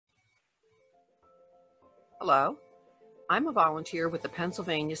Hello, I'm a volunteer with the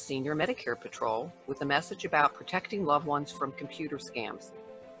Pennsylvania Senior Medicare Patrol with a message about protecting loved ones from computer scams.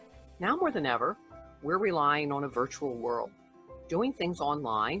 Now more than ever, we're relying on a virtual world, doing things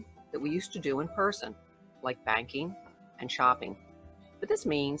online that we used to do in person, like banking and shopping. But this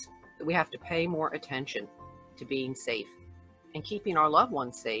means that we have to pay more attention to being safe and keeping our loved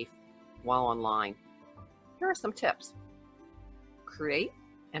ones safe while online. Here are some tips. Create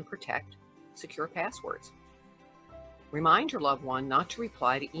and protect secure passwords. Remind your loved one not to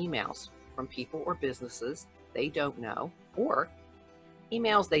reply to emails from people or businesses they don't know or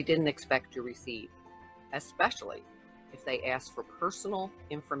emails they didn't expect to receive, especially if they ask for personal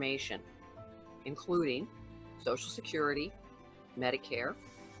information, including Social Security, Medicare,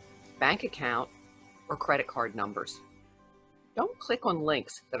 bank account, or credit card numbers. Don't click on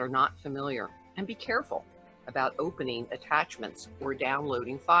links that are not familiar, and be careful about opening attachments or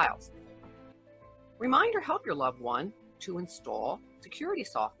downloading files. Remind or help your loved one to install security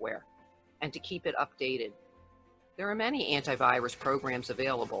software and to keep it updated. There are many antivirus programs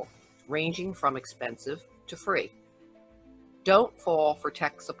available, ranging from expensive to free. Don't fall for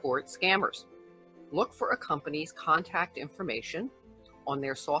tech support scammers. Look for a company's contact information on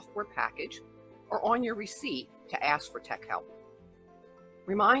their software package or on your receipt to ask for tech help.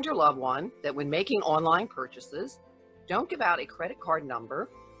 Remind your loved one that when making online purchases, don't give out a credit card number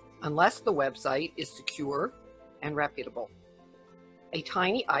unless the website is secure and reputable. A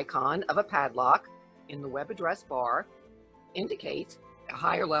tiny icon of a padlock in the web address bar indicates a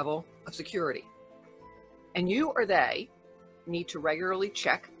higher level of security. And you or they need to regularly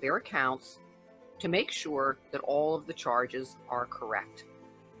check their accounts to make sure that all of the charges are correct.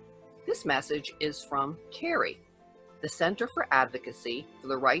 This message is from CAREY, the Center for Advocacy for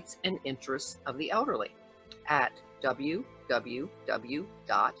the Rights and Interests of the Elderly, at www.carie.org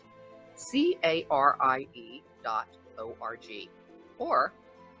or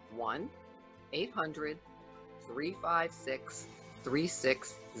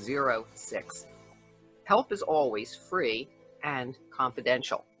 1-800-356-3606. Help is always free and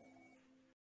confidential.